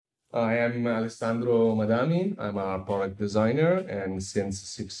I am Alessandro Madami. I'm a product designer, and since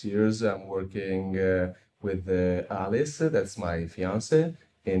 6 years, I'm working with Alice, that's my fiance,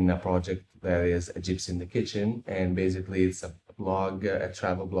 in a project that is a Gypsy in the Kitchen. And basically, it's a blog, a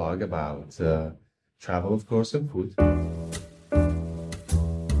travel blog about travel, of course, and food.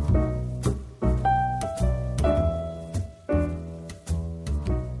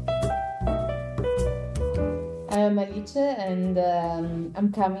 I'm Alice, and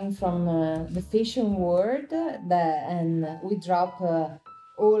I'm coming from the fashion world. And we drop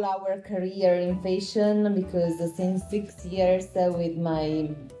all our career in fashion because since 6 years with my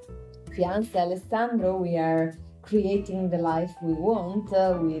fiance Alessandro, we are creating the life we want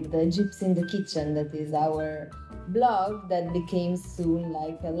with Gypsy in the Kitchen. That is our blog that became soon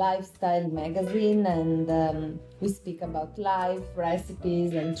like a lifestyle magazine, and we speak about life,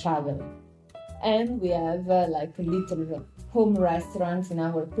 recipes, and travel. And we have like a little home restaurant in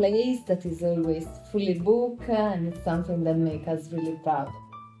our place that is always fully booked, and it's something that makes us really proud.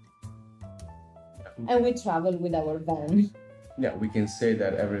 And we travel with our van. Yeah, we can say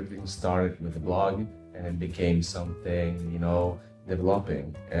that everything started with a blog and it became something,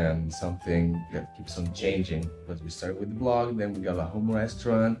 developing and something that keeps on changing. Because we started with the blog, then we got a home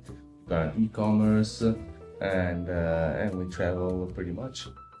restaurant, got an e-commerce, and we travel pretty much.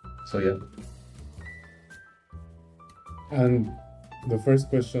 So yeah. And the first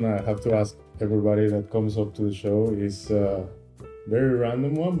question I have to ask everybody that comes up to the show is a very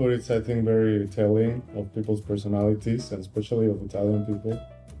random one, but it's, I think, very telling of people's personalities, and especially of Italian people,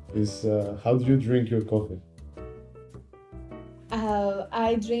 is how do you drink your coffee?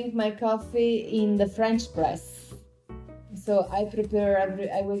 I drink my coffee in the French press. So I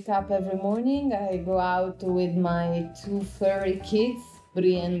wake up every morning, I go out with my two furry kids,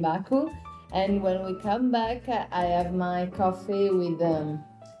 Brie and Baku, and when we come back, I have my coffee with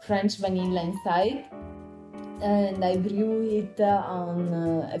French vanilla inside, and I brew it on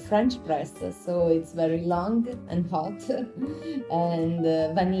a French press, so it's very long and hot, and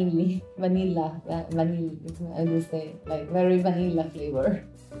vanilla, I would say, like very vanilla flavor.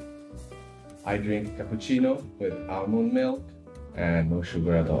 I drink cappuccino with almond milk and no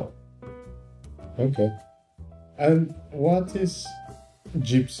sugar at all. Okay. And what is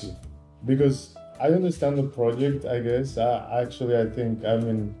Gypsy? Because I understand the project, I guess. The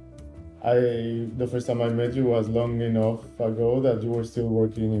first time I met you was long enough ago that you were still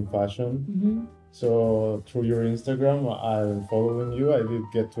working in fashion. Mm-hmm. So through your Instagram, I'm following you. I did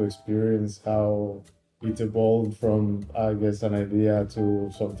get to experience how it evolved from, I guess, an idea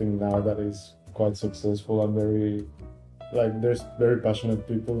to something now that is quite successful and there's very passionate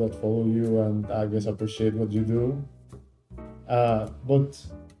people that follow you and I guess appreciate what you do. But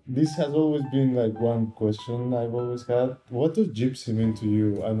this has always been like one question I've always had. What does Gypsy mean to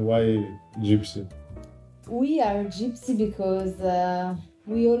you and why Gypsy? We are Gypsy because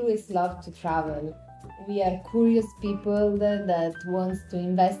we always love to travel. We are curious people that wants to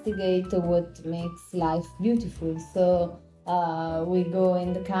investigate what makes life beautiful. So we go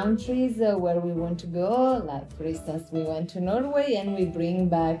in the countries where we want to go. Like for instance, we went to Norway and we bring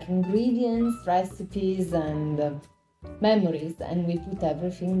back ingredients, recipes, and memories, and we put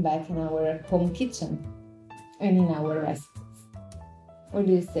everything back in our home kitchen and in our recipes. What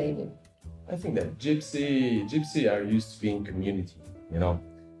do you say, Viv? I think that gypsy are used to being community.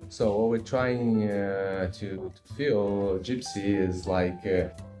 So what we're trying to feel gypsy is like,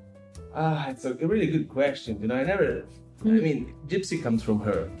 it's a really good question. I mean, gypsy comes from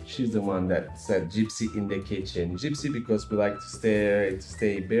her. She's the one that said gypsy in the kitchen. Gypsy because we like to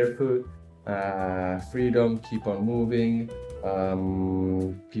stay barefoot, freedom, keep on moving,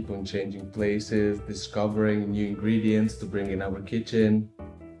 keep on changing places, discovering new ingredients to bring in our kitchen.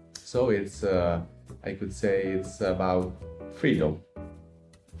 So it's, I could say it's about freedom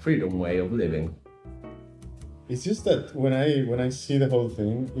way of living. It's just that when I see the whole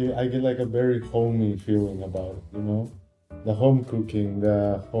thing, I get like a very homey feeling about it, the home cooking,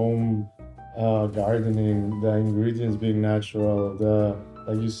 the home gardening, the ingredients being natural,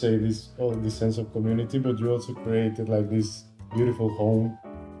 like you say, this sense of community, but you also created like this beautiful home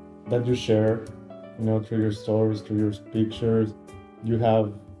that you share, through your stories, through your pictures. You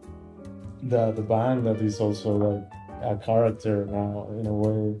have the band that is also like a character now in a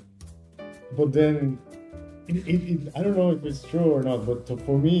way. But then I don't know if it's true or not, but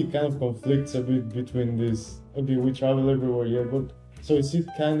for me it kind of conflicts a bit between this. Okay, we travel everywhere, yeah, but so is it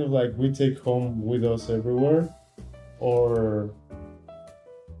kind of like we take home with us everywhere, or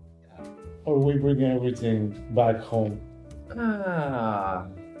we bring everything back home?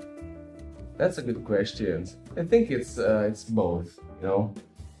 That's a good question. I think it's both.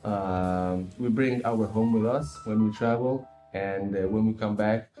 we bring our home with us when we travel, and when we come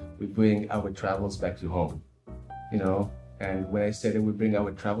back, we bring our travels back to home. You know, and when I say that we bring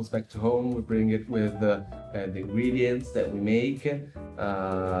our travels back to home, we bring it with the ingredients that we make.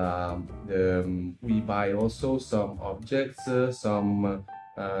 We buy also some objects, some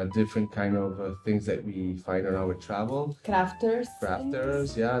different kind of things that we find on our travel.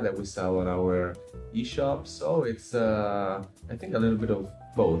 Crafters, yeah, that we sell on our e-shop. So it's, I think, a little bit of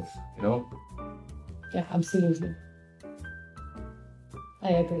both, you know? Yeah, absolutely. I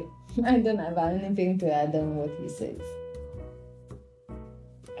agree. I don't have anything to add on what he says.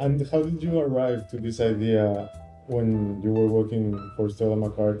 And how did you arrive to this idea when you were working for Stella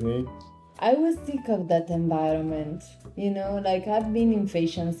McCartney? I was sick of that environment. You know, like I've been in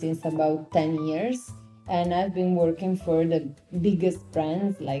fashion since about 10 years, and I've been working for the biggest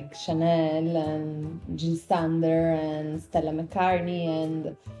brands like Chanel and Jill Sander and Stella McCartney,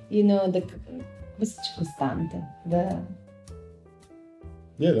 and you know, the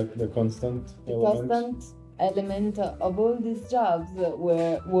constant element of all these jobs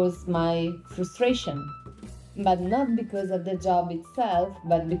was my frustration, but not because of the job itself,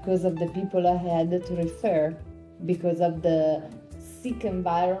 but because of the people I had to refer, because of the sick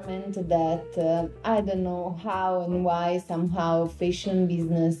environment that I don't know how and why somehow fashion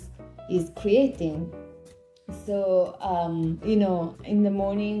business is creating. So, you know, in the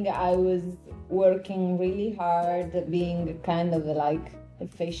morning I was working really hard, being kind of like a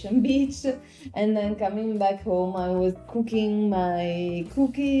fashion bitch, and then coming back home I was cooking my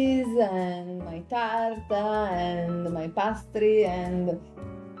cookies and my tarta and my pastry, and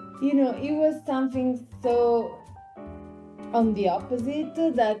you know, it was something so on the opposite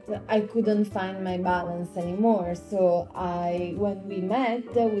that I couldn't find my balance anymore. So when we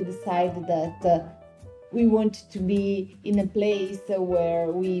met, we decided that we want to be in a place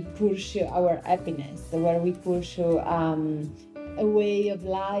where we pursue our happiness, where we pursue a way of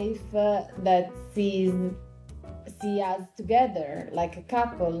life that see us together like a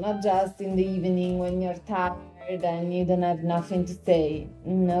couple, not just in the evening when you're tired and you don't have nothing to say.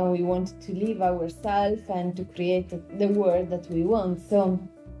 No, we want to live ourselves and to create the world that we want. So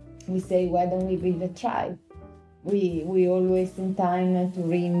we say, why don't we give it a try? We always in time to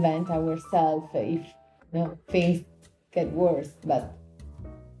reinvent ourselves if things get worse, but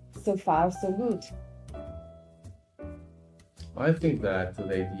so far so good. I think that the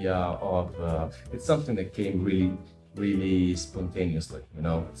idea of it's something that came really spontaneously, you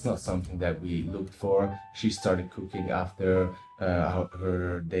know. It's not something that we looked for. She started cooking after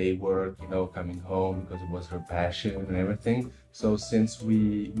her day work, you know, coming home because it was her passion and everything. So since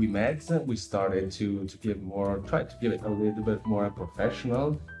we met, we started to try to give it a little bit more a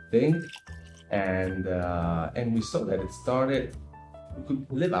professional thing, and we saw that it started. We could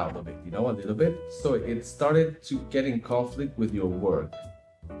live out of it, you know, a little bit. So it started to get in conflict with your work.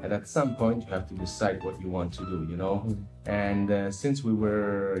 And at some point, you have to decide what you want to do, you know. And since we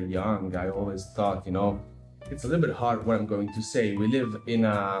were young, I always thought, you know, it's a little bit hard what I'm going to say. We live in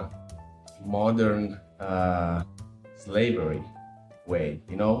a modern slavery way,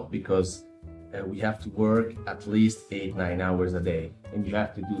 you know, because we have to work at least 8-9 hours a day, and you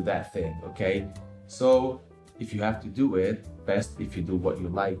have to do that thing, okay? So if you have to do it, best if you do what you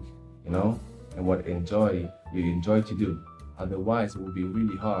like, you know, and what you enjoy to do. Otherwise, it will be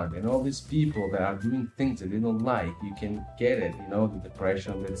really hard. And all these people that are doing things that they don't like, you can get it, you know, the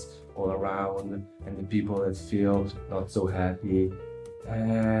depression that's all around, and the people that feel not so happy.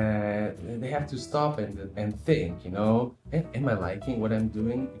 They have to stop and think, you know, am I liking what I'm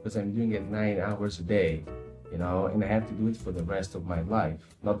doing? Because I'm doing it 9 hours a day, you know, and I have to do it for the rest of my life.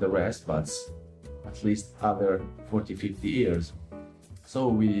 Not the rest, but at least other 40-50 years. So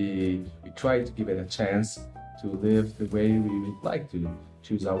we try to give it a chance to live the way we would like to,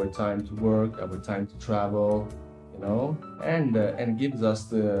 choose our time to work, our time to travel, you know, and gives us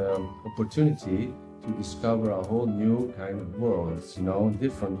the opportunity to discover a whole new kind of worlds, you know,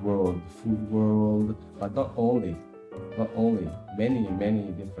 different world, food world, but not only,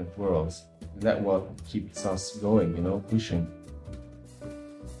 many different worlds. That's what keeps us going, you know, pushing.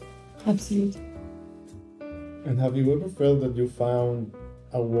 Absolutely. And have you ever felt that you found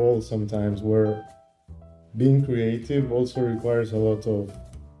a wall sometimes where being creative also requires a lot of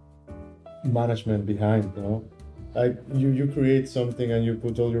management behind, you know? Like you create something and you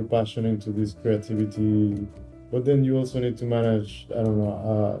put all your passion into this creativity, but then you also need to manage, I don't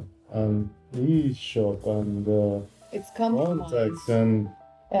know, an e-shop and it's contacts and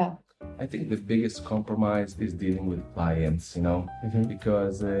yeah. I think the biggest compromise is dealing with clients, you know,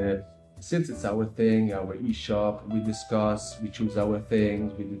 because since it's our thing, our e-shop, we discuss, we choose our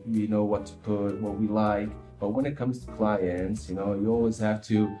things, we know what to put, what we like. But when it comes to clients, you know, you always have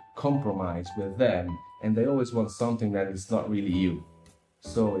to compromise with them, and they always want something that is not really you.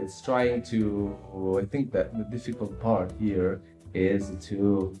 So it's trying to, I think that the difficult part here is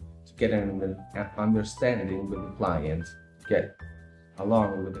to get an understanding with the client, get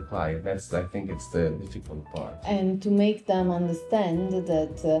along with the client. That's, I think it's the difficult part. And to make them understand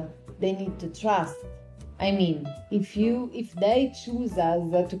that they need to trust. I mean, if they choose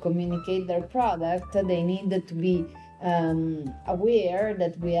us to communicate their product, they need to be aware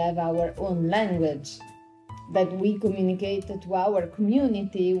that we have our own language, that we communicate to our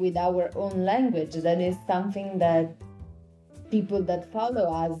community with our own language. That is something that people that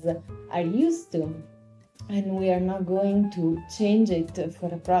follow us are used to, and we are not going to change it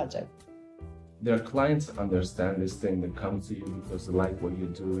for a project. Their clients understand this thing that comes to you because they like what you're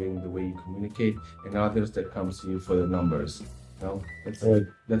doing, the way you communicate, and others that comes to you for the numbers. You know,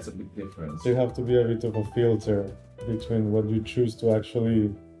 that's a big difference. So you have to be a bit of a filter between what you choose to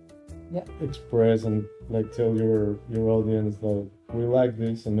actually express and like tell your audience that we like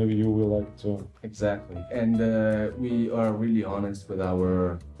this and maybe you will like too. Exactly, and we are really honest with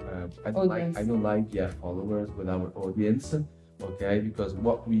our followers, with our audience. Okay, because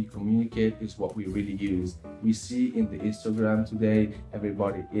what we communicate is what we really use. We see in the Instagram today,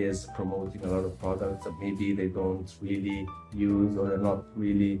 everybody is promoting a lot of products that maybe they don't really use or they're not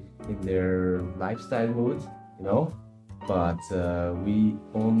really in their lifestyle mood, you know. But we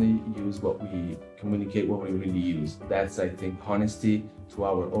only use what we communicate, what we really use. That's, I think, honesty to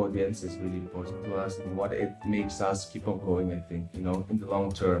our audience is really important to us, and what it makes us keep on going, I think, you know, in the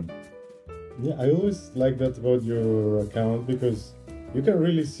long term. Yeah, I always like that about your account because you can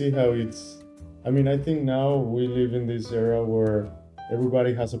really see how it's. I mean, I think now we live in this era where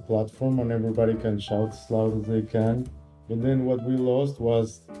everybody has a platform and everybody can shout as loud as they can. But then what we lost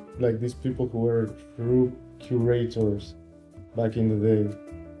was like these people who were true curators back in the day.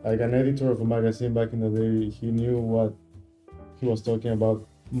 Like an editor of a magazine back in the day, he knew what he was talking about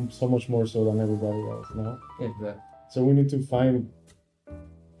so much more so than everybody else, no? Exactly. So we need to find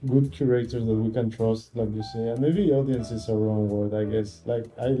good curators that we can trust, like you say, and maybe audience is a wrong word, I guess. Like,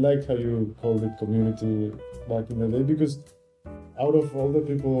 I like how you called it community back in the day, because out of all the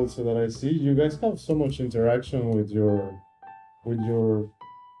people also that I see, you guys have so much interaction with your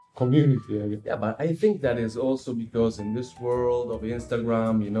community, I guess. Yeah, but I think that is also because in this world of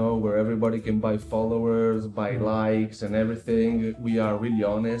Instagram, you know, where everybody can buy followers, buy likes and everything, we are really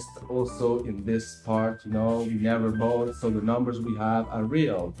honest. Also in this part, you know, we never bought, so the numbers we have are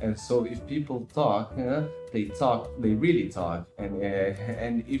real. And so if people talk, they really talk.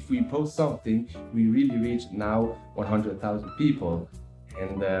 And if we post something, we really reach now 100,000 people.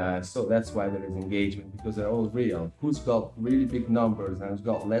 And so that's why there is engagement, because they're all real. Who's got really big numbers and has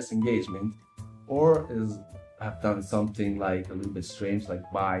got less engagement, or have done something like a little bit strange, like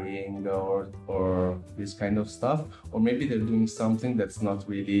buying or this kind of stuff, or maybe they're doing something that's not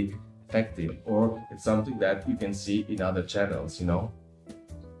really effective, or it's something that you can see in other channels, you know,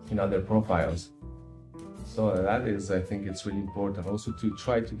 in other profiles. So that is, I think it's really important also to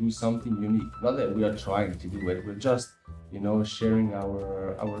try to do something unique. Not that we are trying to do it, we're just, you know, sharing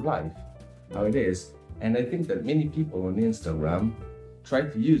our life, how it is. And I think that many people on Instagram try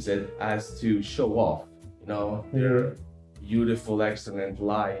to use it as to show off, you know, their beautiful, excellent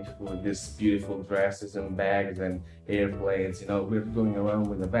life with these beautiful dresses and bags and airplanes. You know, we're going around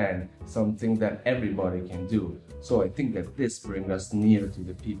with a van, something that everybody can do. So I think that this brings us near to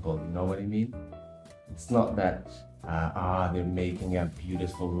the people, you know what I mean? It's not that they're making a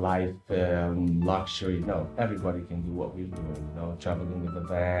beautiful life luxury. No, everybody can do what we're doing, you know, traveling with a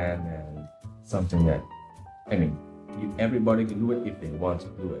van and something that, I mean, everybody can do it if they want to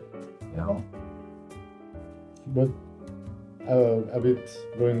do it, you know? But a bit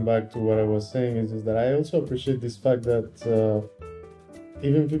going back to what I was saying is that I also appreciate this fact that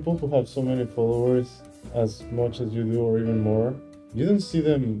even people who have so many followers, as much as you do or even more, you don't see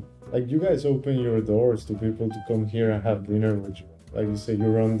them. Like, you guys open your doors to people to come here and have dinner with you. Like you say, you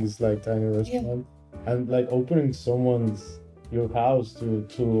run this like tiny restaurant, and like opening your house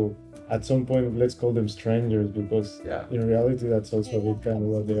to at some point, let's call them strangers, because in reality that's also a bit kind of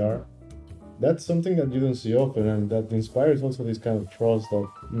what they are. That's something that you don't see often, and that inspires also this kind of trust that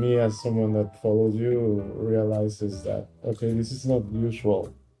me as someone that follows you realizes that, okay, this is not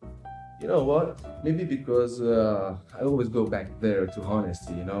usual. You know what? Maybe because I always go back there to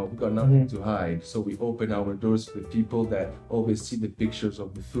honesty, you know, we got nothing to hide. So we open our doors for the people that always see the pictures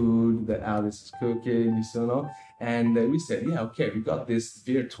of the food that Alice is cooking, you know. And we said, yeah, okay, we got this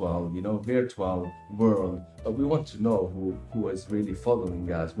virtual world, but we want to know who is really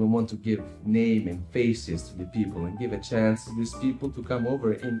following us. We want to give name and faces to the people and give a chance to these people to come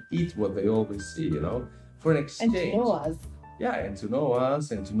over and eat what they always see, you know, for an exchange. And to know us. Yeah, and to know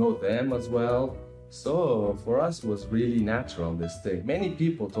us and to know them as well. So for us, it was really natural, this thing. Many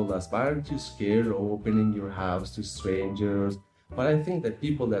people told us, why aren't you scared of opening your house to strangers? But I think that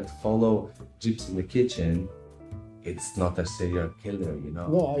people that follow Gypsy in the Kitchen, it's not a serial killer, you know?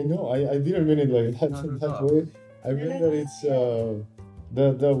 No, I know. I didn't mean it like that, No, no, that no. way. I mean that it's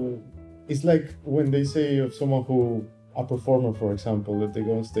it's like when they say of someone who, a performer, for example, that they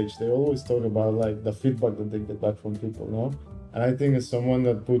go on stage, they always talk about like the feedback that they get back from people, no? And I think as someone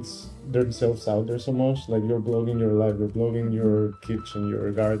that puts themselves out there so much, like you're blogging your life, you're blogging your kitchen,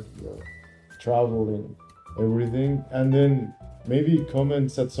 your garden, your traveling, everything, and then maybe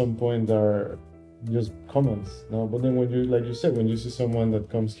comments at some point are just comments, no? But then when you, like you said, when you see someone that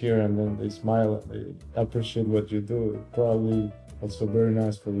comes here and then they smile and they appreciate what you do, it probably also very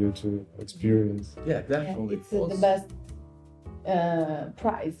nice for you to experience. Yeah, Yeah, definitely. it's the best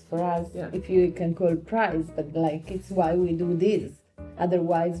prize for us, Yeah. if you can call prize, but like it's why we do this.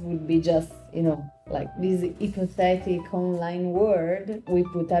 Otherwise, would be just like this hypothetical online world. We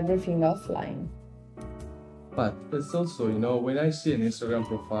put everything offline. But it's also, when I see an Instagram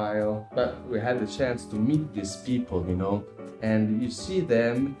profile, but we had the chance to meet these people, and you see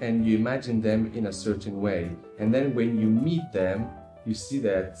them and you imagine them in a certain way. And then when you meet them, you see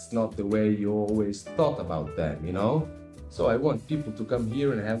that it's not the way you always thought about them, So I want people to come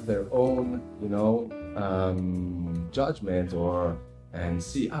here and have their own, judgment and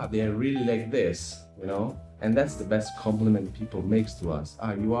see, they're really like this, And that's the best compliment people makes to us.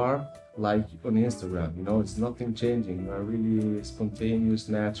 You are like on Instagram, it's nothing changing. You are really spontaneous,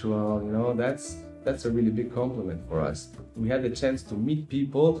 natural, that's a really big compliment for us. We had the chance to meet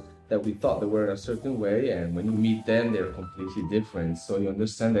people that we thought they were a certain way, and when you meet them, they're completely different. So you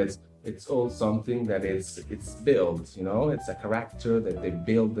understand that it's all something that it's built, it's a character that they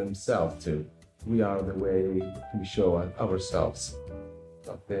build themselves to. We are the way we show ourselves.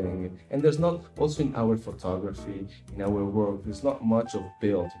 Nothing, and there's not, also in our photography, in our work, there's not much of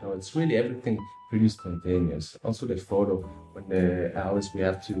build, it's really everything pretty spontaneous. Also the photo, when Alice, we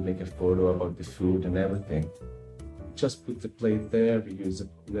have to make a photo about the food and everything. Just put the plate there, we use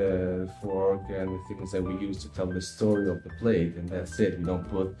the fork and the things that we use to tell the story of the plate, and that's it. We don't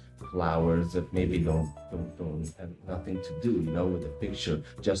put flowers that maybe don't have nothing to do, with the picture,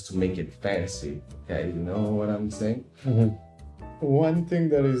 just to make it fancy. Okay, you know what I'm saying? Mm-hmm. One thing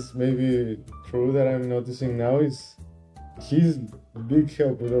that is maybe true that I'm noticing now is he's big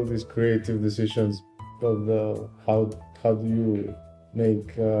help with all these creative decisions of how do you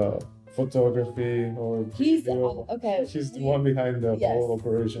make photography or He's video. okay. She's the one behind the whole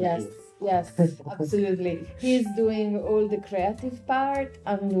operation. Yes, yes, absolutely. He's doing all the creative part.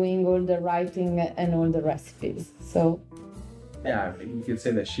 I'm doing all the writing and all the recipes. So yeah, you can say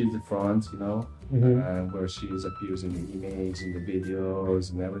that she's the front, where she appears in the image, in the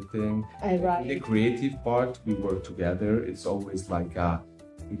videos and everything. I write. In the creative part, we work together. It's always like a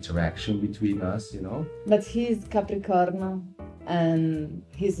interaction between us, But he's Capricorn, and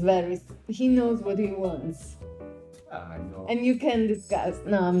he knows what he wants. I know. And you can discuss.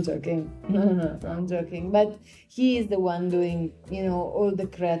 No, I'm joking. No, I'm joking. But he is the one doing, all the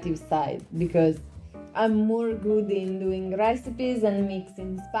creative side, because I'm more good in doing recipes and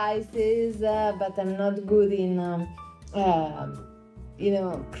mixing spices, but I'm not good in,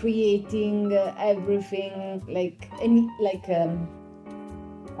 creating everything like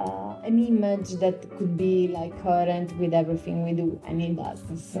an image that could be like coherent with everything we do, and he does.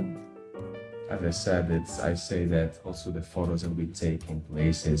 So. As I said, I say that also the photos that we take in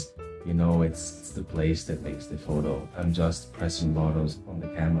places, it's the place that makes the photo. I'm just pressing buttons on the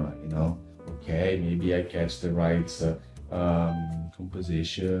camera, Okay, maybe I catch the right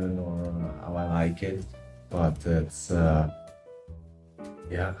composition or how I like it, but it's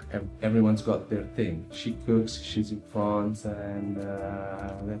everyone's got their thing. She cooks, she's in front, and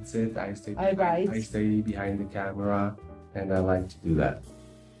that's it. I stay behind the camera, and I like to do that.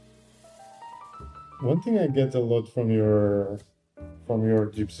 One thing I get a lot from your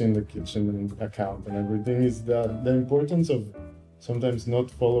Gypsy in the Kitchen account and everything is the importance of sometimes not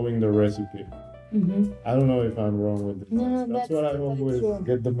following the recipe. Mm-hmm. I don't know if I'm wrong with this. No, that's what I always true.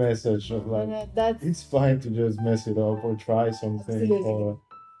 get the message of, like, it's fine to just mess it up or try something. Absolutely.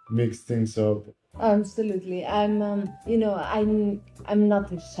 mix things up. Absolutely. I'm not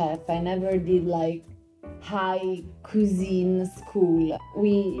a chef. I never did like high cuisine school.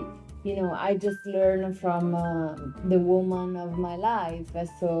 I just learn from the woman of my life.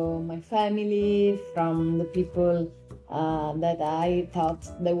 So my family, from the people that I thought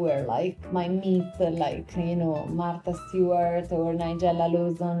they were like my myth, like, Martha Stewart or Nigella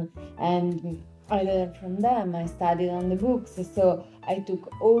Lawson. And I learned from them. I studied on the books. So I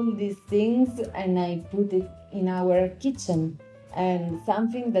took all these things and I put it in our kitchen. And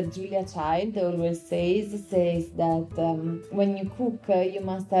something that Julia Child always says that when you cook, you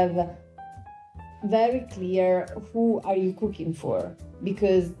must have very clear who are you cooking for,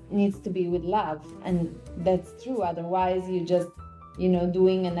 because it needs to be with love, and that's true. Otherwise, you just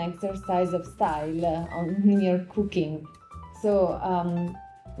doing an exercise of style on your cooking. So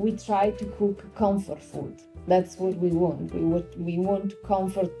we try to cook comfort food. That's what we want. We want to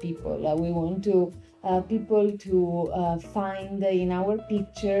comfort people. We want to people to find in our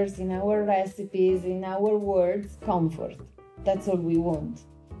pictures, in our recipes, in our words, comfort. That's all we want.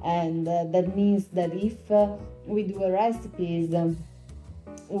 And that means that if we do a recipes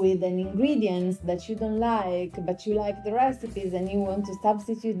with an ingredients that you don't like, but you like the recipes and you want to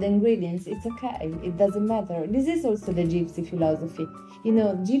substitute the ingredients, it's okay. It doesn't matter. This is also the gypsy philosophy.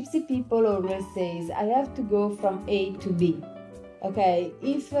 Gypsy people always says, I have to go from A to B. Okay,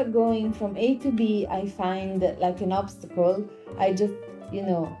 if going from A to B, I find like an obstacle, I just,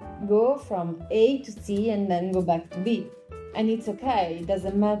 go from A to C and then go back to B. And it's okay, it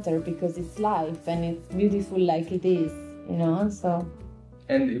doesn't matter, because it's life and it's beautiful like it is, so.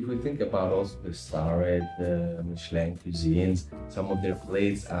 And if we think about also the starred Michelin cuisines, some of their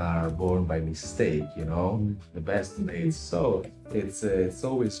plates are born by mistake, the best plates. So it's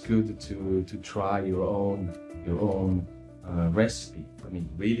always good to try your own recipe. I mean,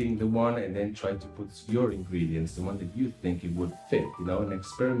 reading the one and then try to put your ingredients, the one that you think it would fit, and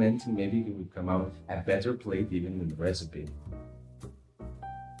experimenting, maybe it would come out a better plate even in the recipe.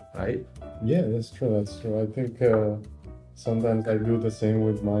 Right? Yeah, that's true. I think sometimes I do the same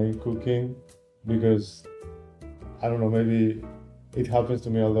with my cooking, because I don't know, maybe it happens to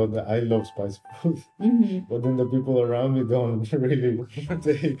me a lot that I love spicy food, but then the people around me don't really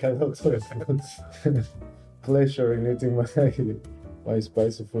take a lot of pleasure in eating my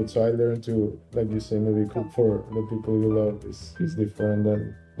spicy food. So I learned to, like you say, maybe cook for the people you love is different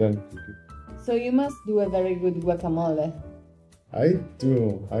than cooking. So you must do a very good guacamole. I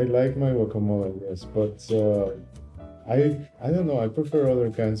do. I like my guacamole, yes, but I don't know. I prefer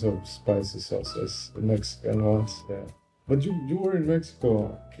other kinds of spicy sauces, the Mexican ones. Yeah. But you were in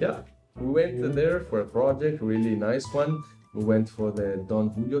Mexico. Yeah, we went there for a project, really nice one. We went for the Don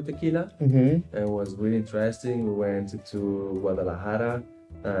Julio tequila, and it was really interesting. We went to Guadalajara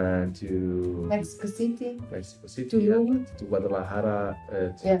and to Mexico City, Tulum, to Guadalajara,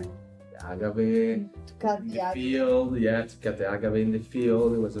 to agave, to cut the field, to cut the agave in the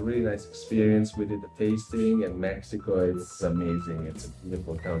field. It was a really nice experience. We did the tasting, and Mexico, it's amazing. It's a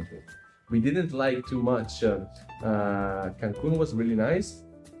beautiful country. We didn't like too much. Cancun was really nice.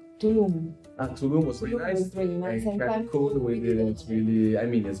 Tulum. Tulum was really nice. And Cancun, we didn't really. I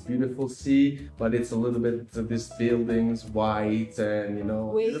mean, it's beautiful sea, but it's a little bit these buildings, white, and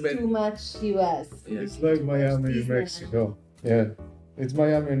way too much US. Yeah. It's like Miami in Mexico. Yeah, it's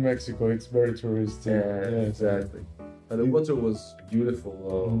Miami in Mexico. It's very touristy. Yeah, exactly. But the water was beautiful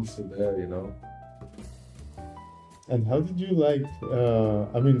also there, And how did you like?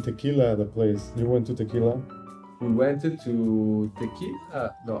 Tequila, the place. You went to Tequila? We went to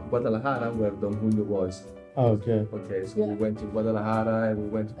Guadalajara, where Don Julio was. Oh, okay. Okay, so we went to Guadalajara and we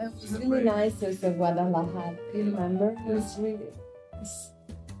went to. It was really nice also, Guadalajara. Do you remember? It was really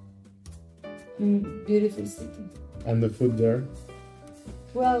beautiful city. And the food there?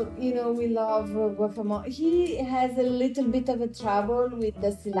 Well, we love guacamole. He has a little bit of a trouble with the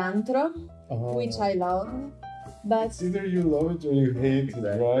cilantro, which I love. But it's either you love it or you hate it,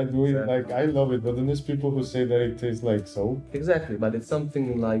 right? Like, I love it, but then there's people who say that it tastes like soap. Exactly, but it's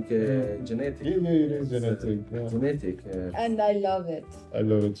something like genetic. Yeah, it is genetic. Genetic. And I love it. I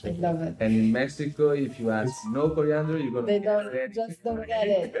love it too. I love it. And in Mexico, if you ask no coriander, you're gonna. They don't get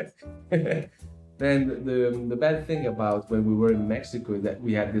it. Then the bad thing about when we were in Mexico is that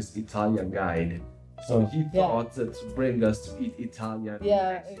we had this Italian guide. So he thought to bring us to eat Italian.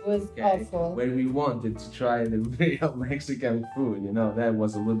 Yeah, it was awful. When we wanted to try the real Mexican food, that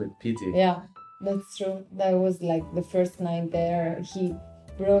was a little bit pity. Yeah, that's true. That was like the first night there. He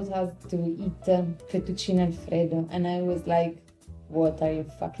brought us to eat fettuccine Alfredo, and I was like, "What are you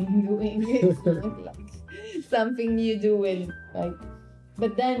fucking doing?" It's not like something you do with like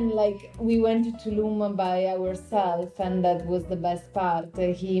But then, like, we went to Tulum by ourselves, and that was the best part.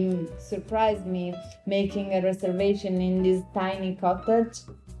 He surprised me making a reservation in this tiny cottage.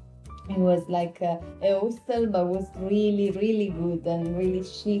 It was like a hostel, but was really, really good and really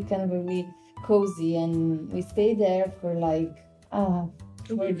chic and really cozy. And we stayed there for like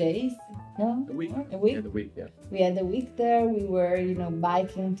 4 days. No? A week. A week? Yeah, the week, yeah. We had a week there. We were,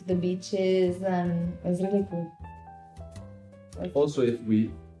 biking to the beaches, and it was really cool. Also, if we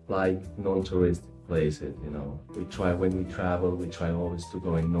like non-touristic places, when we travel, we try always to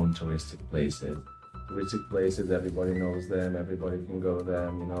go in non-touristic places. Touristic places, everybody knows them, everybody can go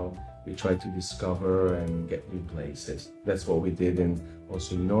them, We try to discover and get new places. That's what we did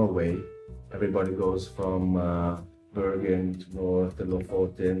also in Norway. Everybody goes from Bergen to north, to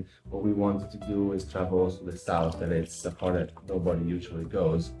Lofoten. What we wanted to do is travel also the south, and it's a part that nobody usually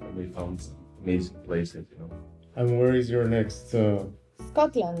goes. And we found some amazing places, And where is your next?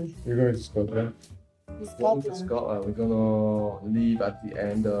 Scotland. You're going to Scotland. Going to Scotland. We're gonna leave at the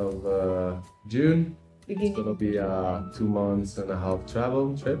end of June. It's gonna be a 2 months and a half travel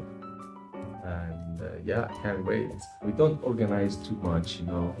trip, and can't wait. We don't organize too much,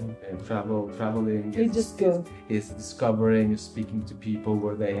 And traveling. We just go. Is discovering, speaking to people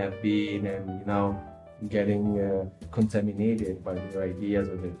where they have been, and getting contaminated by their ideas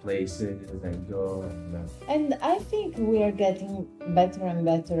or their places and go. And I think we are getting better and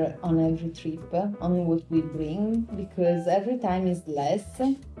better on every trip, on what we bring, because every time is less.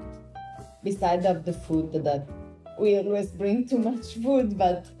 Besides of the food, that we always bring too much food,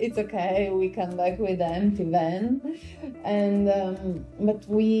 but it's okay. We come back with an empty van, and but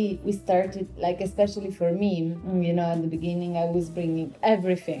we started, like, especially for me, at the beginning I was bringing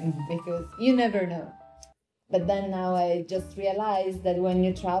everything because you never know. But then now I just realized that when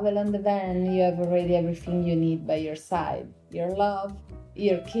you travel on the van, you have already everything you need by your side. Your love,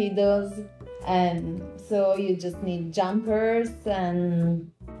 your kiddos, and so you just need jumpers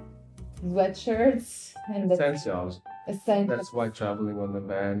and sweatshirts and Essentials. essentials. That's why traveling on the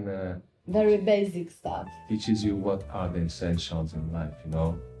van Very basic stuff. teaches you what are the essentials in life, and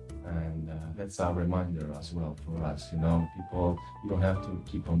that's a reminder as well for us, people, you don't have to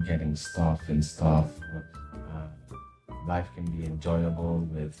keep on getting stuff. Life can be enjoyable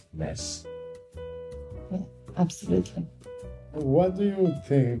with less. Yeah, absolutely. What do you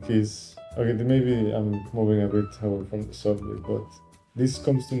think is okay? Maybe I'm moving a bit away from the subject, but this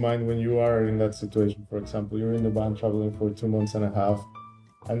comes to mind when you are in that situation. For example, you're in the van traveling for 2 months and a half,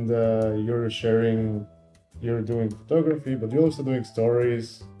 and you're doing photography, but you're also doing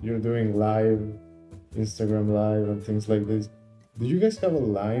stories, you're doing live, Instagram live and things like this. Do you guys have a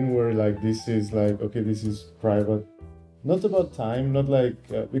line where like this is like, okay, this is private? Not about time, not like,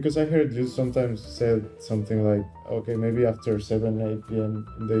 because I heard you sometimes said something like, okay, maybe after 7, 8 p.m.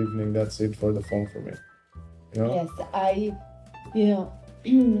 in the evening, that's it for the phone for me. Yes, I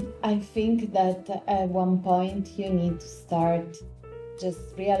think that at one point you need to start just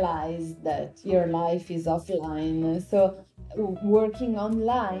realize that your life is offline. So working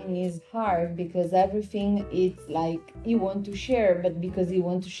online is hard because everything is like you want to share, but because you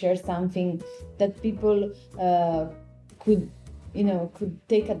want to share something that people could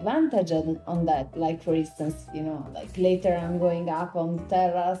take advantage on that. Like, for instance, like later I'm going up on the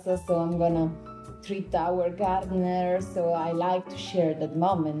terrace, so I'm gonna treat our gardener, so I like to share that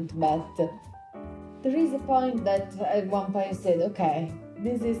moment. But there is a point that at one point you said, okay,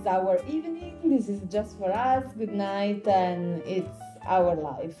 this is our evening, this is just for us, good night, and it's our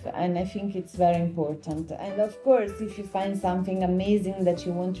life. And I think it's very important. And of course, if you find something amazing that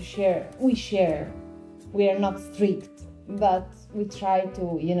you want to share, we share. We are not strict, but we try to,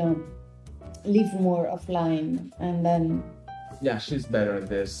 live more offline. And then yeah, she's better at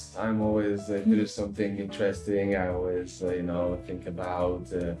this. I'm always, if there's something interesting, I always, think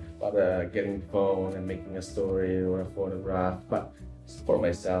about getting the phone and making a story or a photograph, but for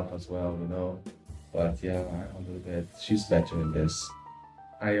myself as well, But yeah, a little bit. She's better in this.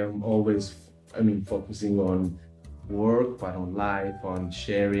 I am always, focusing on work, but on life, on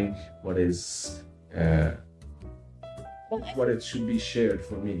sharing what is, what it should be shared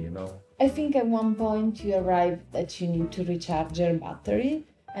for me, I think at one point you arrive that you need to recharge your battery,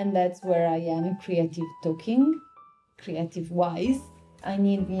 and that's where I am creative talking, creative wise. I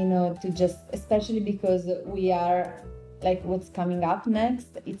need, to just, especially because we are, like, what's coming up next,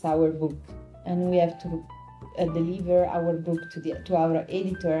 it's our book, and we have to deliver our book to our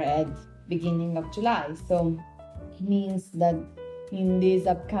editor at beginning of July. So it means that in these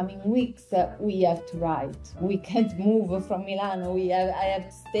upcoming weeks, we have to write. We can't move from Milano. I have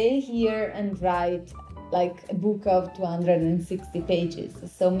to stay here and write like a book of 260 pages.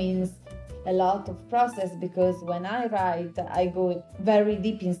 So means a lot of process, because when I write, I go very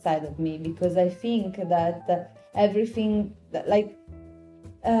deep inside of me, because I think that everything that, like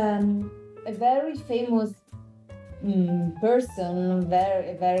a very famous person,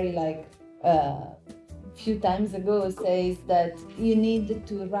 very like few times ago says that you need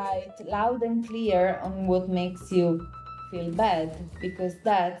to write loud and clear on what makes you feel bad, because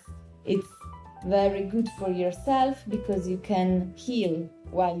it's very good for yourself, because you can heal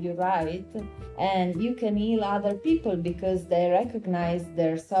while you write, and you can heal other people because they recognize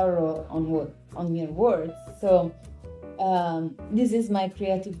their sorrow on your words. So this is my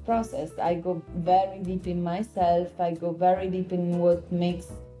creative process. I go very deep in myself. I go very deep in what makes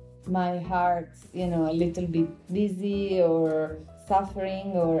my heart, a little bit dizzy or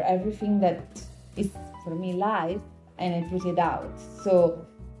suffering, or everything that is for me life, and I put it out. So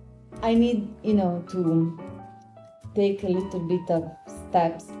I need, to take a little bit of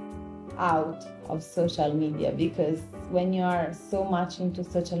steps out of social media, because when you are so much into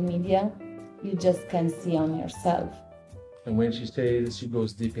social media, you just can't see on yourself. And when she says she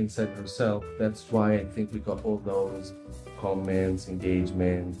goes deep inside herself, that's why I think we got all those comments,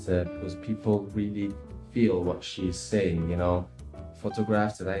 engagements, because people really feel what she's saying,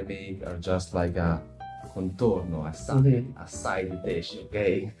 Photographs that I make are just like a contorno, a side dish,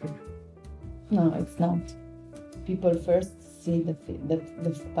 okay? No, it's not. People first see the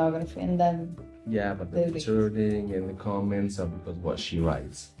photography, and then... Yeah, but the turning and the comments are because what she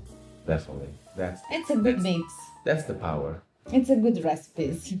writes. Definitely. It's a good mix. That's the power. It's a good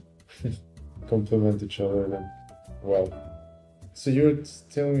recipe. Complement each other then. Well, so you're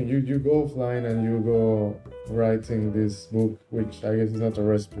telling me you go offline and you go writing this book, which I guess is not a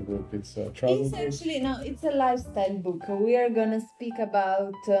recipe book, it's a travel book. It's a lifestyle book. We are gonna speak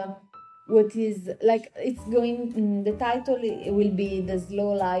about what is, like, the title will be The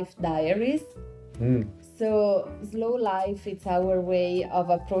Slow Life Diaries. So slow life, it's our way of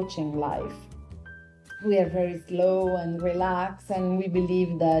approaching life. We are very slow and relaxed, and we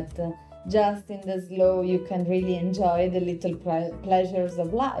believe that just in the slow you can really enjoy the little pleasures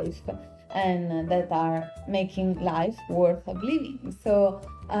of life, and that are making life worth of living. So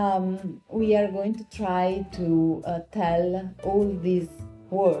we are going to try to tell all these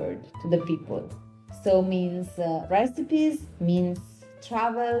words to the people. So means recipes, means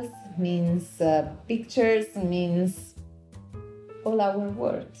travels, means pictures, means all our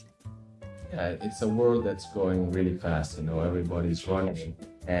words. Yeah, it's a world that's going really fast, everybody's running,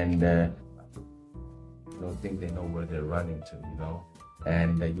 and I don't think they know where they're running to,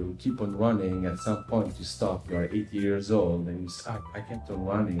 and you keep on running. At some point you stop, you're 80 years old, and you say, I kept on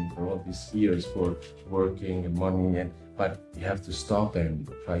running for all these years for working and money, but you have to stop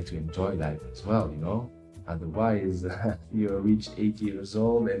and try to enjoy life as well, Otherwise, you reach 80 years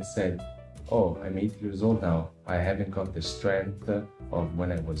old and said, oh, I'm 80 years old now. I haven't got the strength of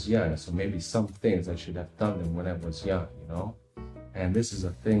when I was young. So maybe some things I should have done them when I was young, And this is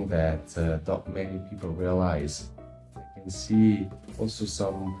a thing that not many people realize. I can see also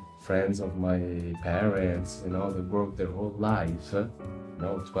some friends of my parents, they work their whole life,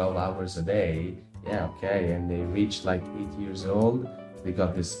 12 hours a day. Yeah, okay. And they reach like 80 years old. They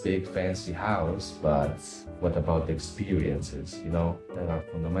got this big fancy house, but what about the experiences, that are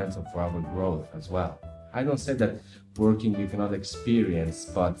fundamental for our growth as well? I don't say that working you cannot experience,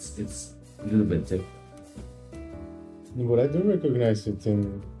 but it's a little bit different. But I do recognize it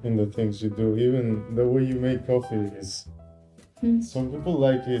in the things you do. Even the way you make coffee is... Some people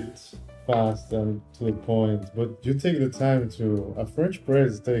like it fast and to the point, but you take the time to... A French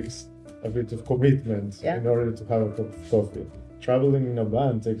press takes a bit of commitment in order to have a cup of coffee. Traveling in a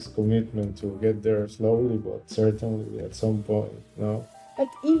van takes commitment to get there slowly, but certainly at some point, But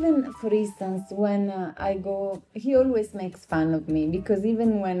even, for instance, when I go, he always makes fun of me, because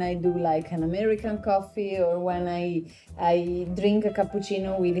even when I do like an American coffee, or when I drink a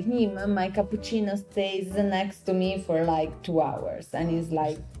cappuccino with him, my cappuccino stays next to me for like 2 hours. And he's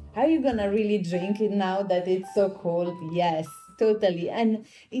like, are you gonna really drink it now that it's so cold? Yes. Totally. And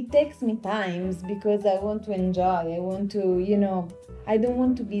it takes me times, because I want to enjoy. I want to, I don't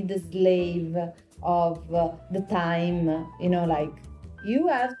want to be the slave of the time, like you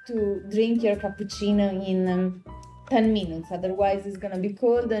have to drink your cappuccino in 10 minutes, otherwise it's gonna be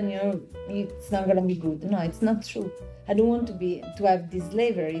cold and it's not gonna be good. No, it's not true. I don't want to have this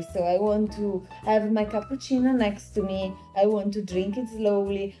slavery, so I want to have my cappuccino next to me. I want to drink it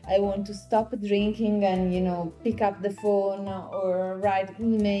slowly. I want to stop drinking and, pick up the phone or write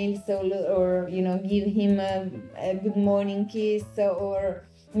emails, or give him a good morning kiss, or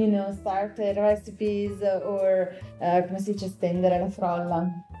start recipes or come si dice stendere la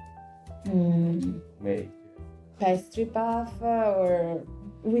frolla. Make. Pastry puff or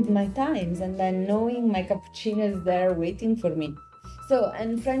with my times, and then knowing my cappuccino is there waiting for me. So,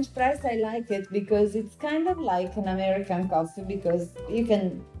 and French press, I like it because it's kind of like an American coffee, because you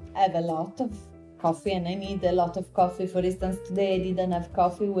can have a lot of coffee, and I need a lot of coffee. For instance, today I didn't have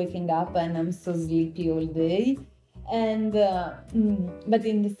coffee waking up and I'm so sleepy all day. And but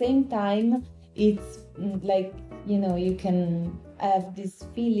in the same time, it's like, you can have this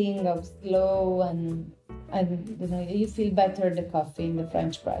feeling of slow, and you feel better the coffee in the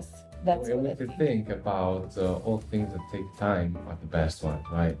French press. That's And what I we could think. think about all things that take time are the best ones,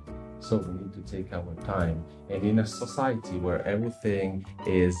 right? So we need to take our time. And in a society where everything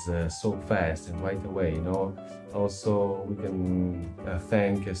is so fast and right away, also we can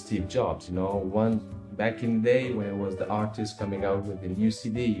thank Steve Jobs. Back in the day when it was the artist coming out with a new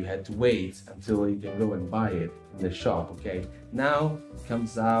CD, you had to wait until you can go and buy it in the shop, okay? Now it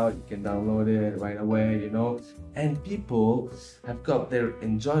comes out, you can download it right away, and people have got their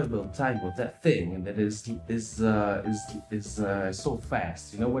enjoyable time with that thing, and that is so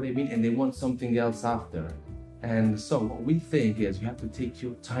fast, you know what I mean? And they want something else after. And so what we think is you have to take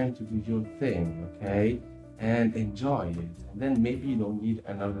your time to do your thing, okay? And enjoy it. And then maybe you don't need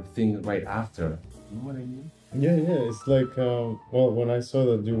another thing right after. You know what I mean? Yeah, it's like when I saw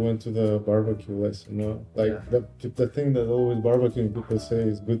that you went to the barbecue lesson, like Yeah. the thing that always barbecuing people say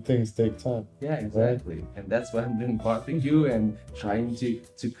is good things take time. Yeah, exactly. And that's why I'm doing barbecue and trying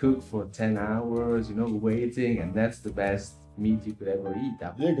to cook for 10 hours, waiting, and that's the best meat you could ever eat.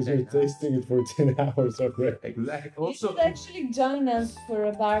 After Yeah, because 10 you're tasting it for 10 hours already. Exactly. You should actually join us for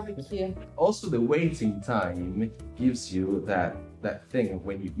a barbecue. Also the waiting time gives you that thing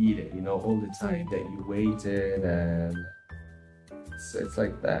when you eat it, all the time that you waited, and it's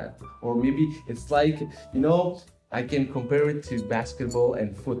like that. Or maybe it's like, I can compare it to basketball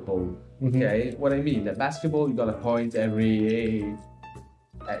and football. Okay, what I mean, that basketball you got a point every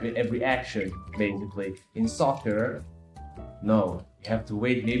action basically. In soccer, no, you have to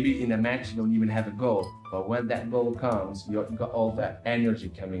wait. Maybe in a match you don't even have a goal, but when that goal comes, you got all that energy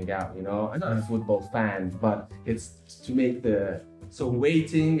coming out. I'm not a football fan, but it's to make so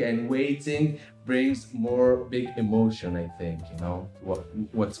waiting and waiting brings more big emotion. I think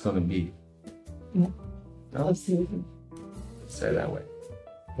what's gonna be. Yeah. No? Absolutely. Say that way.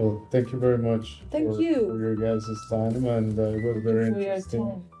 Well, thank you very much Thank for you. your guys' time, and it was very For your interesting.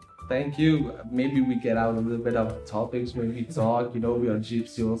 time. Thank you. Maybe we get out a little bit of topics when we talk. We are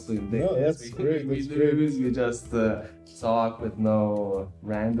gypsy also in this. No, that's great, We that's do. great. We just talk with no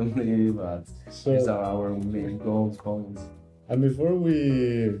randomly, but So, these are our main goals, points. and before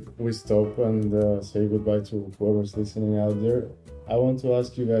we stop and say goodbye to whoever's listening out there, I want to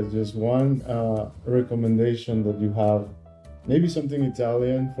ask you guys just one recommendation that you have. Maybe something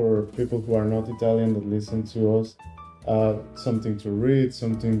Italian for people who are not Italian that listen to us. Something to read,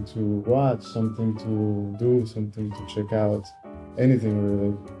 something to watch, something to do, something to check out. Anything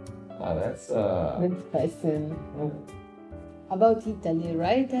really. That's Good question. About Italy,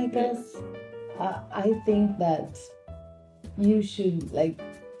 right? I guess. I think that you should,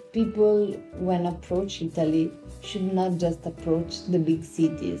 people when approach Italy should not just approach the big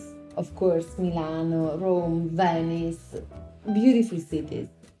cities. Of course, Milano, Rome, Venice, beautiful cities.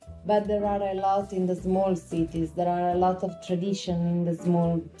 But there are a lot in the small cities. There are a lot of tradition in the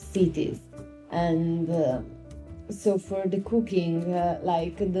small cities. And so for the cooking,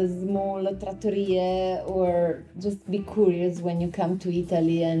 like the small trattorie, or just be curious when you come to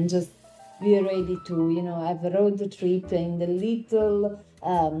Italy and just be ready to, have a road trip in the little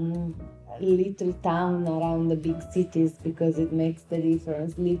town around the big cities, because it makes the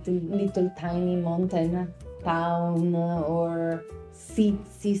difference. Little tiny mountain town or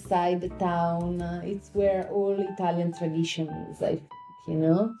seaside town. It's where all Italian tradition is, I think,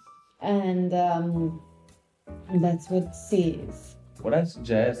 and that's what it is. what I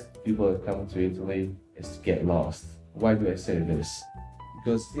suggest people that come to Italy is to get lost. Why do I say this?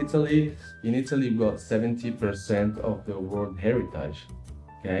 Because in Italy, we've got 70% of the world heritage.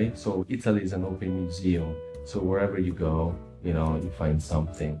 Okay, so Italy is an open museum. So wherever you go, you find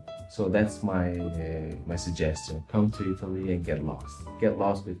something. So that's my suggestion. Come to Italy and get lost. Get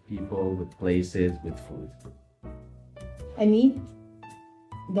lost with people, with places, with food. And eat.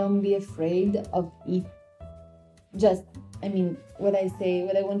 Don't be afraid of eat. What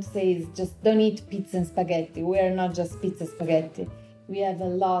I want to say is just don't eat pizza and spaghetti. We are not just pizza spaghetti. We have a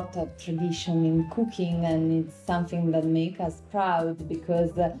lot of tradition in cooking, and it's something that makes us proud,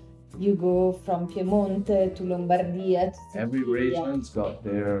 because you go from Piemonte to Lombardia to Every Sicilia. region's got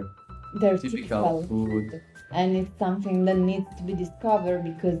their Their typical food. and it's something that needs to be discovered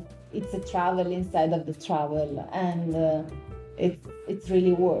because it's a travel inside of the travel, and it's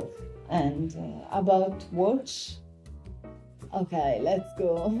really worth. And about watch, okay, let's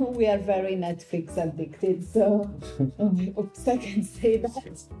go. We are very Netflix addicted, so oops, I can say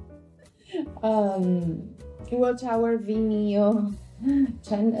that. Watch our Vimeo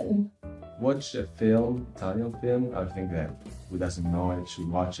channel. Watch a film, Italian film. I think that who doesn't know it should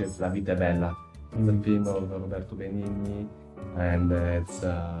watch it. La Vita è Bella. It's a film of Roberto Benigni, and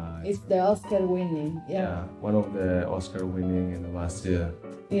It's the Oscar winning, yeah. one of the Oscar winning in the last Yeah.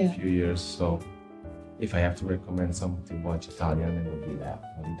 few years. So if I have to recommend something to watch Italian, it would be that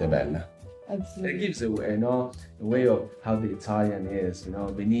La Vita è Bella. It Absolutely. gives a way of how the Italian is.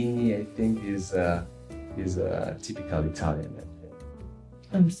 Benigni, I think, is a typical Italian. I think.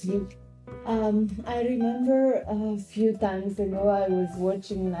 Absolutely. I remember a few times ago I was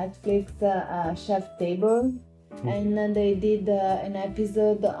watching Netflix Chef Table, and they did an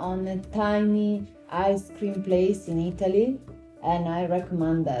episode on a tiny ice cream place in Italy, and I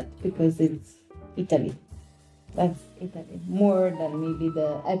recommend that because it's Italy. That's Italy. More than maybe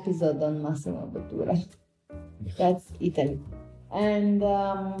the episode on Massimo Bottura. That's Italy. And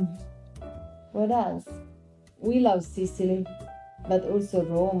what else? We love Sicily, but also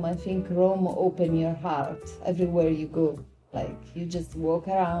Rome. I think Rome open your heart everywhere you go. Like you just walk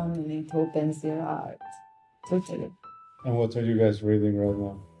around and it opens your heart. Totally. And what are you guys reading right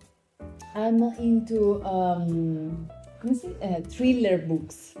now? I'm into thriller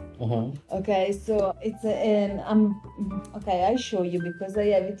books. Okay, so it's okay. I show you because I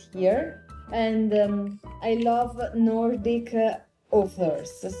have it here, and I love Nordic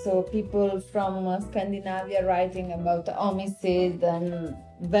authors. So people from Scandinavia writing about homicide and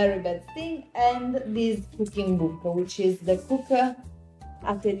very bad thing, and this cooking book, which is the Cook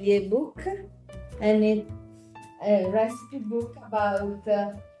Atelier book, and it's a recipe book about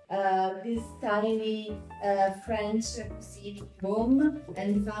this tiny French cuisine boom.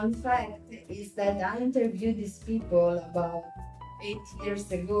 And fun fact is that I interviewed these people about 8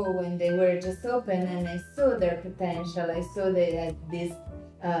 years ago when they were just open, and I saw their potential. I saw they had this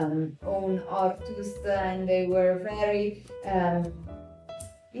own artist, and they were very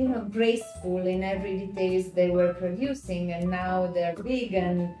graceful in every details they were producing, and now they're big.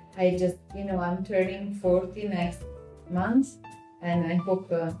 And I just I'm turning 40 next month, and I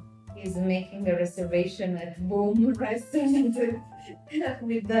hope he's making a reservation at Boom restaurant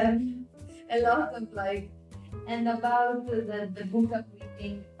with them. A lot of and about the book I'm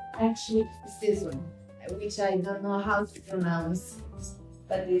reading, actually this one, which I don't know how to pronounce,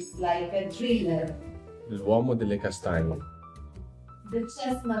 but it's like a thriller. L'uomo delle castagne. The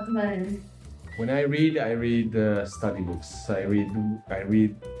Chestnut Man. When I read study books. I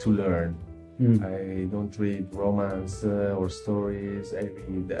read to learn. I don't read romance or stories. I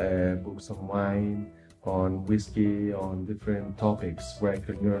read books on wine, on whiskey, on different topics where I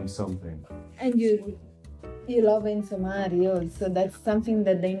can learn something. And you love Enzo Mari also. That's something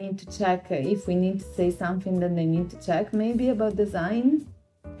that they need to check. If we need to say something that they need to check, maybe about design.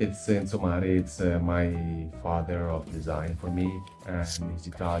 It's Enzo Mari. It's my father of design for me, and he's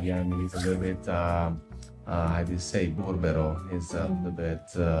Italian. He's a little bit, how do you say, burbero. He's a little bit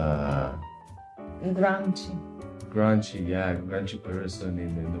grungy person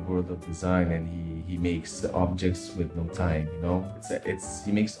in the world of design, and he makes objects with no time.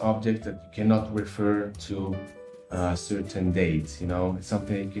 He makes objects that you cannot refer to a certain date. It's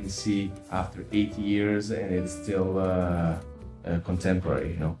something you can see after 80 years, and it's still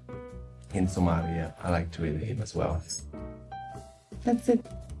contemporary. Enzo Mari, I like to read him as well. That's it.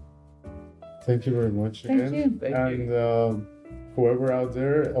 Thank you very much Thank again. you. Thank you. And whoever out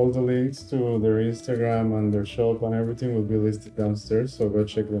there, all the links to their Instagram and their shop and everything will be listed downstairs, so go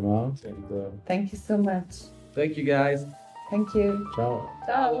check them out. And Thank you so much. Thank you, guys. Thank you. ciao.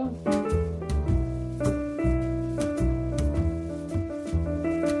 Ciao.